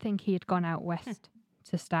they did think he had gone out west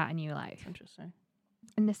to start a new life. Interesting.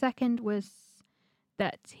 And the second was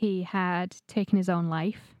that he had taken his own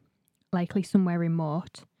life, likely somewhere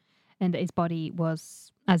remote, and that his body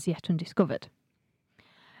was as yet undiscovered.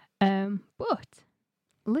 But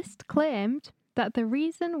List claimed that the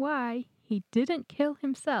reason why he didn't kill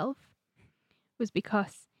himself was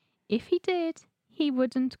because if he did, he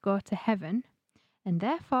wouldn't go to heaven, and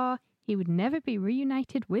therefore he would never be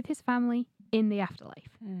reunited with his family in the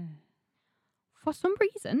afterlife. Mm. For some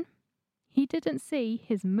reason, he didn't see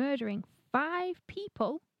his murdering 5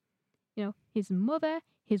 people, his mother,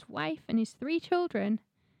 his wife, and his 3 children,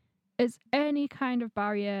 as any kind of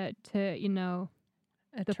barrier to, the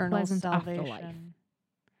Eternal pleasant salvation. afterlife.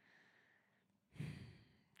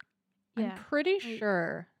 I'm pretty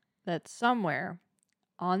sure that somewhere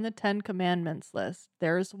on the 10 Commandments list,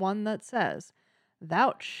 there's one that says,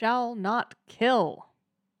 "Thou shalt not kill."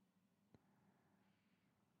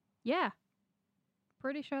 Yeah.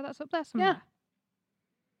 Pretty sure that's up there somewhere.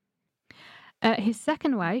 Yeah. His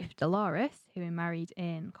second wife, Dolores, who he married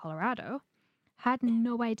in Colorado, had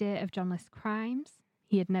no idea of John List's crimes.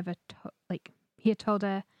 He had never he had told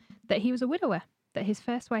her that he was a widower, that his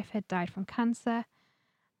first wife had died from cancer,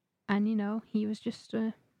 and he was just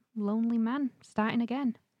a lonely man starting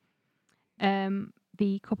again.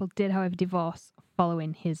 The couple did, however, divorce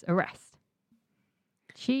following his arrest.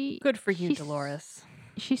 Good for you, Dolores.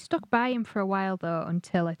 She stuck by him for a while, though,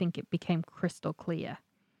 until I think it became crystal clear.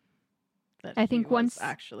 I think once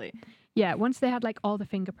they had like all the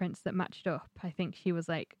fingerprints that matched up, I think she was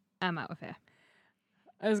like, "I'm out of here."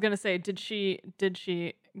 I was gonna say, did she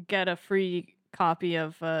get a free copy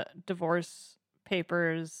of divorce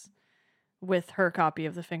papers with her copy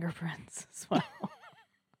of the fingerprints as well?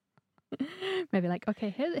 Maybe like, okay,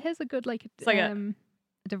 here's a good like a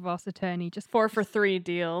divorce attorney, just 4 for 3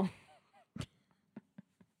 deal.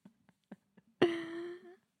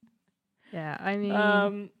 Yeah, I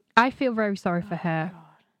mean, I feel very sorry for her. God.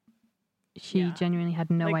 She genuinely had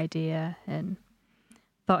no idea and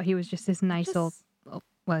thought he was just this nice old.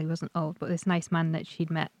 Well, he wasn't old, but this nice man that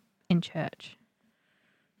she'd met in church.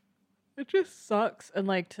 It just sucks, and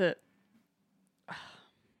to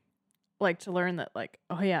learn that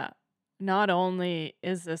oh yeah, not only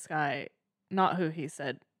is this guy not who he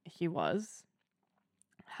said he was,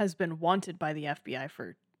 has been wanted by the FBI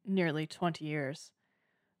for nearly 20 years,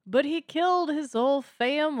 but he killed his whole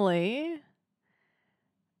family.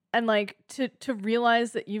 And to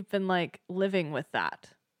realize that you've been living with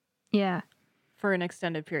that. Yeah. For an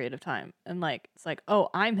extended period of time. And it's oh,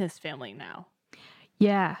 I'm his family now.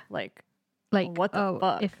 Yeah. What the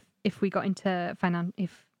fuck? If we got into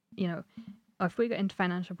if we got into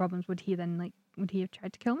financial problems, would he have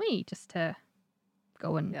tried to kill me just to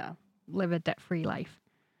go and live a debt-free life?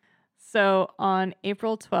 So on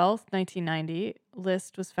April 12th, 1990,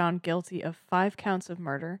 List was found guilty of 5 counts of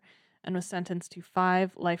murder and was sentenced to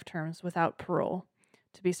 5 life terms without parole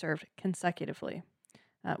to be served consecutively,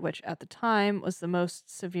 which at the time was the most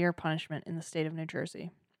severe punishment in the state of New Jersey.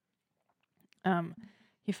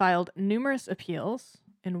 He filed numerous appeals.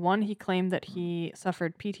 In one, he claimed that he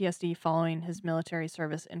suffered PTSD following his military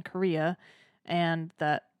service in Korea and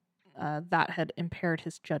that that had impaired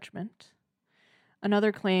his judgment.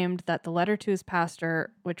 Another claimed that the letter to his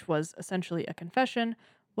pastor, which was essentially a confession,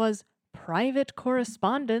 was private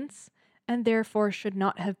correspondence and therefore should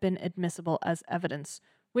not have been admissible as evidence,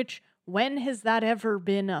 which, when has that ever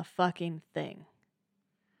been a fucking thing?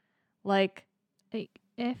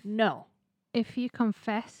 No. If you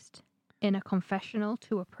confessed in a confessional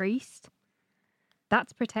to a priest,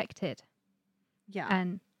 that's protected. Yeah.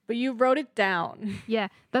 But you wrote it down. Yeah,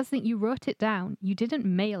 that's the thing. You wrote it down. You didn't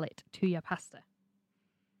mail it to your pastor.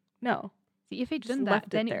 No. See, if he'd done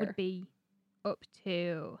that, then it would be up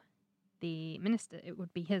to the minister. It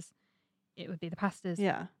would be the pastor's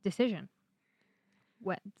decision.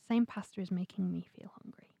 The same pastor is making me feel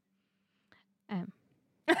hungry.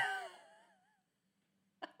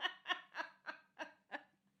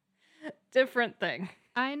 Different thing.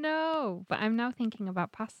 I know, but I'm now thinking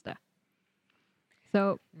about pasta.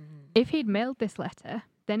 So, if he'd mailed this letter,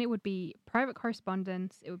 then it would be private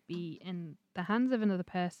correspondence. It would be in the hands of another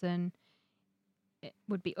person. It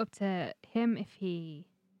would be up to him if he,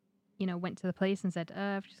 went to the police and said,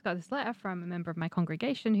 I've just got this letter from a member of my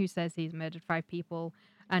congregation who says he's murdered 5 people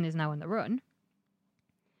and is now on the run.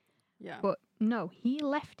 Yeah. But no, he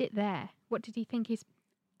left it there. What did he think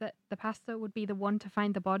that the pastor would be the one to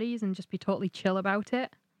find the bodies and just be totally chill about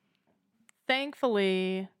it?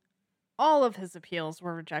 Thankfully, all of his appeals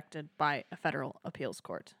were rejected by a federal appeals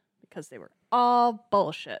court because they were all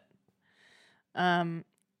bullshit.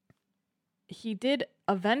 He did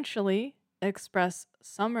eventually express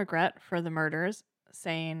some regret for the murders,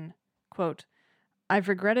 saying, quote, "I've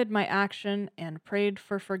regretted my action and prayed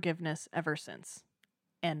for forgiveness ever since."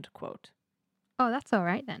 End quote. Oh, that's all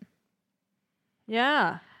right then.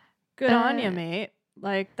 Yeah. Good on you, mate.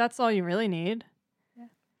 That's all you really need. Yeah.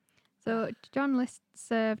 So John List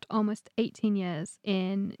served almost 18 years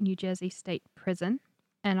in New Jersey State Prison,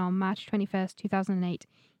 and on March 21st, 2008,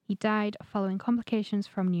 he died following complications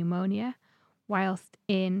from pneumonia whilst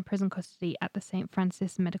in prison custody at the St.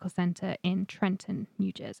 Francis Medical Center in Trenton,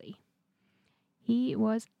 New Jersey. He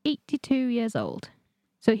was 82 years old.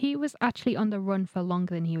 So he was actually on the run for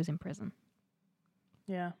longer than he was in prison.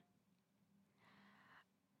 Yeah.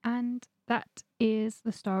 And that is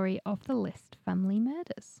the story of the List family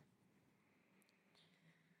murders.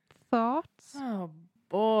 Thoughts? Oh,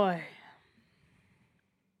 boy.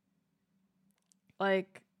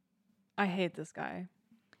 Like, I hate this guy.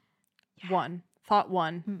 Yeah. Thought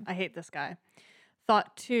one, I hate this guy.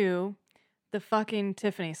 Thought two, the fucking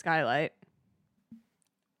Tiffany skylight,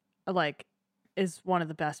 like, is one of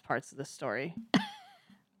the best parts of the story.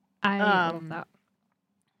 I love that.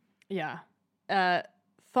 Yeah.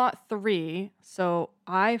 Thought three, so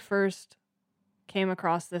I first came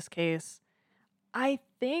across this case, I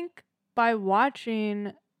think, by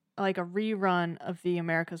watching like a rerun of the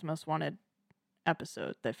America's Most Wanted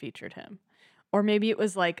episode that featured him. Or maybe it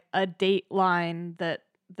was like a Dateline that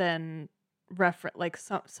then like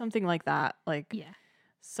something like that, like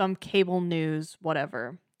some cable news,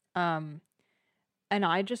 whatever. And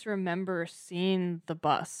I just remember seeing the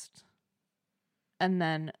bust and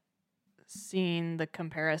then seeing the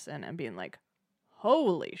comparison and being like,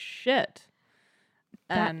 holy shit.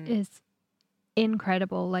 And that is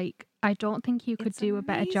incredible. Like, I don't think you could do a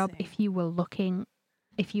better job if you were looking,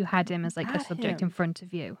 if you had him as like a subject in front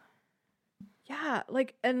of you. Yeah,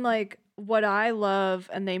 like, and like what I love,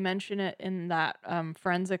 and they mention it in that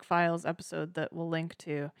Forensic Files episode that we'll link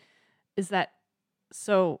to, is that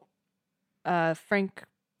Frank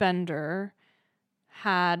Bender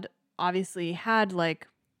had like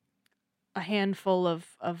a handful of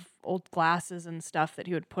old glasses and stuff that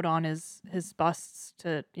he would put on his busts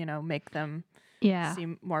to, make them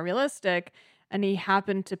seem more realistic. And he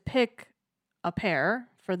happened to pick a pair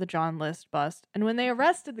for the John List bust. And when they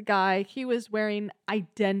arrested the guy, he was wearing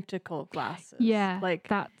identical glasses. Yeah. Like,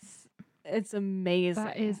 it's amazing.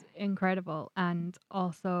 That is incredible. And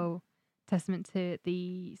also testament to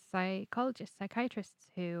the psychiatrists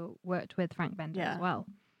who worked with Frank Bender as well.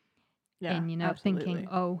 Yeah. And, absolutely. thinking,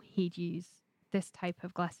 oh, he'd use this type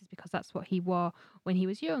of glasses because that's what he wore when he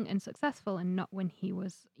was young and successful, and not when he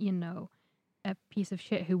was, a piece of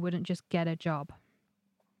shit who wouldn't just get a job.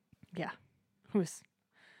 Yeah. Who's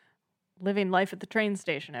living life at the train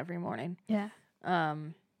station every morning. Yeah.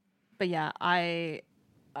 But yeah,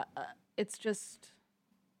 it's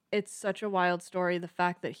such a wild story. The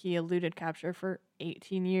fact that he eluded capture for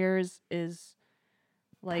 18 years is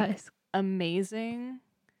like amazing.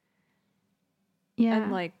 Yeah.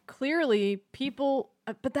 And like clearly people,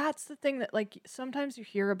 but that's the thing that like sometimes you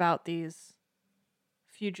hear about these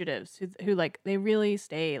fugitives who like they really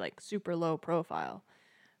stay like super low profile.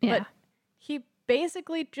 Yeah. But he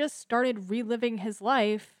basically just started reliving his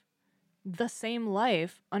life, the same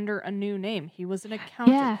life, under a new name. He was an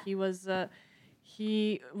accountant. Yeah. He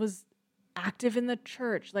was active in the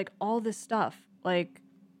church, like all this stuff. Like,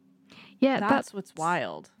 yeah, that's what's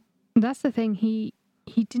wild. That's the thing. He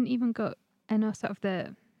didn't even go. I know sort of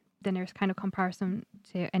the nearest kind of comparison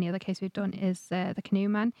to any other case we've done is the Canoe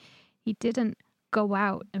Man. He didn't go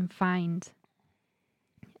out and find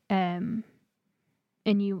he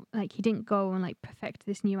didn't go and like perfect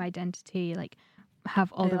this new identity, like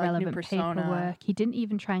have all the relevant paperwork. He didn't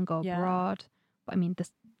even try and go abroad. But I mean,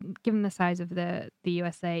 given the size of the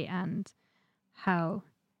USA and how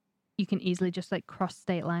you can easily just like cross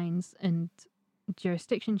state lines and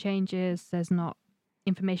jurisdiction changes,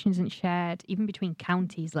 information isn't shared even between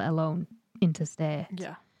counties, let alone interstate.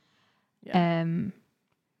 Yeah.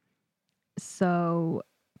 So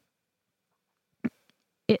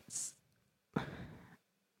it's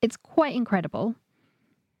quite incredible.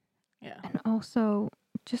 Yeah. And also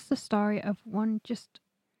just the story of one just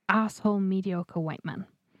asshole mediocre white man.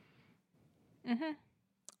 Mm-hmm.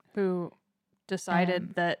 Who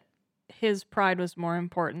decided that his pride was more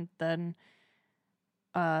important than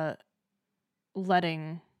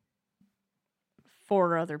letting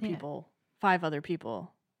five other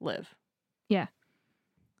people live. Yeah.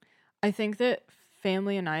 I think that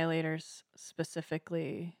family annihilators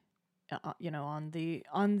specifically, on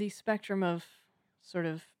the spectrum of sort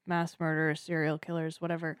of mass murder, serial killers,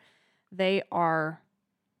 whatever, they are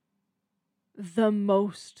the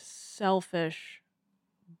most selfish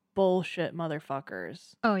bullshit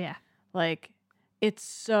motherfuckers. Oh yeah. Like,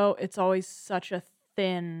 it's always such a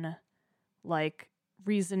thin like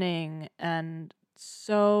reasoning and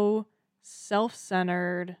so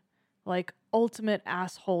self-centered, like ultimate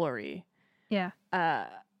assholery. Yeah.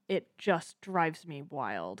 It just drives me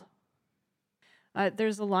wild.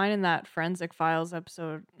 There's a line in that Forensic Files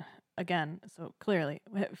episode, again, so clearly,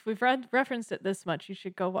 if we've referenced it this much, you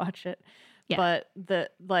should go watch it. Yeah.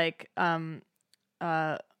 But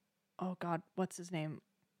oh God, what's his name?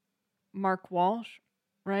 Mark Walsh,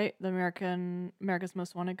 right? The America's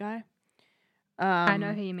Most Wanted guy. I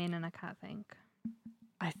know who you mean, and I can't think.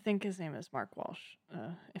 I think his name is Mark Walsh.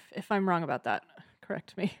 If I'm wrong about that,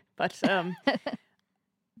 correct me. But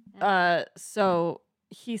so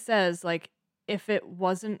he says, like, if it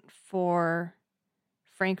wasn't for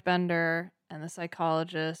Frank Bender and the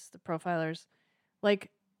psychologists, the profilers,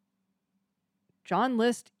 like, John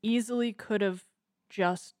List easily could have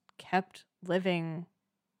just kept living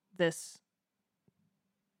this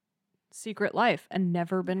secret life and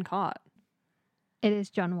never been caught. It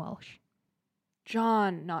is John Walsh.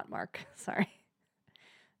 John, not Mark. Sorry.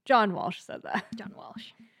 John Walsh said that. John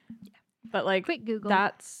Walsh. But like, Quick Google.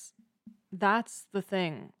 that's the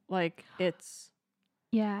thing. Like, it's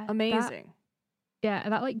amazing.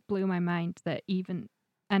 That like blew my mind that even,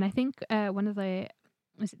 and I think one of the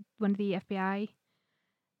FBI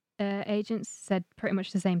agents said pretty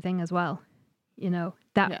much the same thing as well. You know,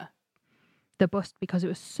 that the bust, because it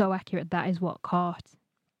was so accurate, that is what caught.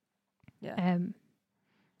 Yeah.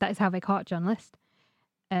 That is how they caught John List.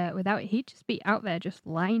 Without it, he'd just be out there just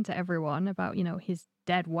lying to everyone about, you know, his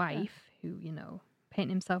dead wife, who, you know,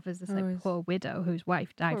 painting himself as this like poor widow whose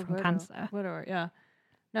wife died from cancer. Widower, yeah.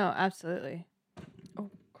 No, absolutely. Oh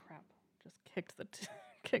crap! Just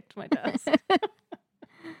kicked my desk.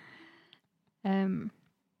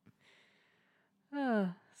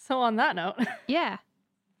 So on that note, yeah,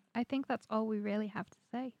 I think that's all we really have to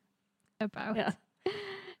say about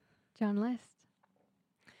John List.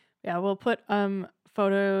 Yeah, we'll put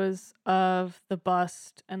photos of the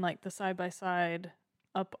bust and like the side by side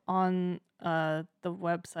up on the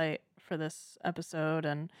website for this episode,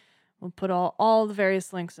 and we'll put all the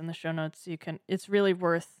various links in the show notes. So it's really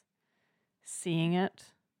worth seeing it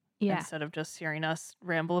instead of just hearing us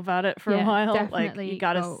ramble about it for a while. Like, you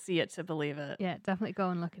gotta see it to believe it. Yeah, definitely go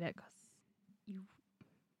and look at it, because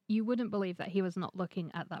you wouldn't believe that he was not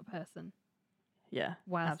looking at that person. Yeah,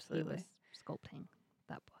 whilst absolutely. he was sculpting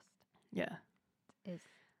that bust. Yeah. Is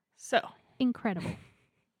so incredible.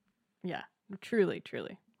 Yeah, truly.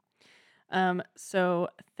 So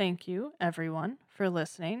thank you everyone for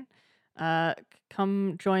listening.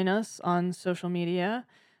 Come join us on social media.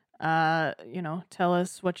 Tell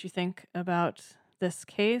us what you think about this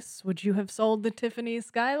case. Would you have sold the Tiffany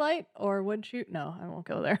skylight, or would you? No, I won't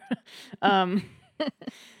go there.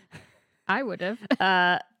 I would have.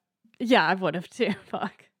 Yeah, I would have too.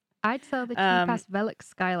 Fuck. I'd sell the cheap-ass Velux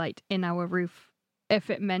skylight in our roof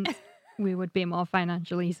if it meant we would be more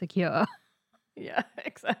financially secure. Yeah,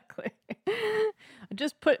 exactly.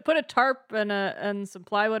 Just put a tarp and some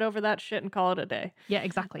plywood over that shit and call it a day. Yeah,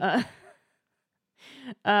 exactly.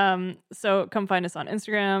 So come find us on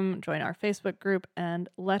Instagram, join our Facebook group, and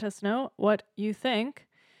let us know what you think.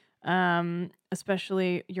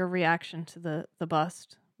 Especially your reaction to the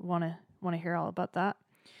bust. Want to hear all about that.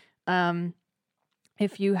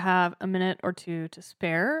 If you have a minute or two to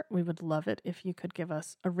spare, we would love it if you could give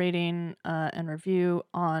us a rating and review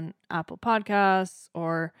on Apple Podcasts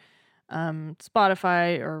or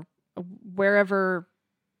Spotify or wherever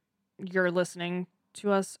you're listening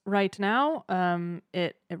to us right now.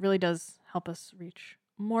 It really does help us reach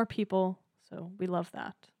more people, so we love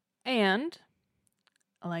that. And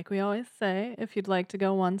like we always say, if you'd like to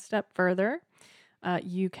go one step further,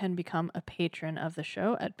 you can become a patron of the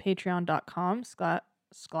show at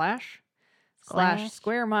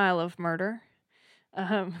patreon.com/square mile of murder.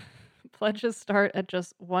 Pledges start at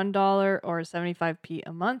just $1 or 75p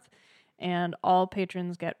a month, and all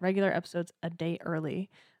patrons get regular episodes a day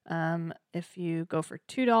early. If you go for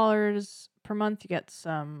 $2 per month, you get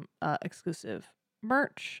some exclusive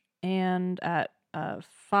merch, and at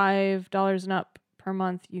 $5 and up per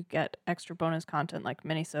month, you get extra bonus content like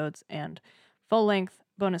minisodes and full-length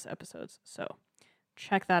bonus episodes. So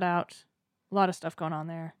check that out. A lot of stuff going on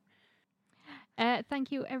there.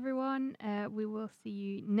 Thank you, everyone. We will see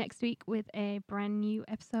you next week with a brand new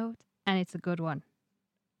episode, and it's a good one.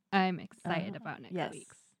 I'm excited about next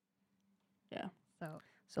week's. Yeah.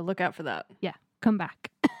 So look out for that. Yeah, come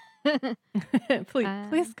back.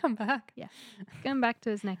 Please come back. Yeah, come back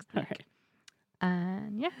to us next week. All right.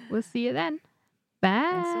 And yeah, we'll see you then. Bye.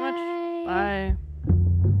 Thanks so much. Bye.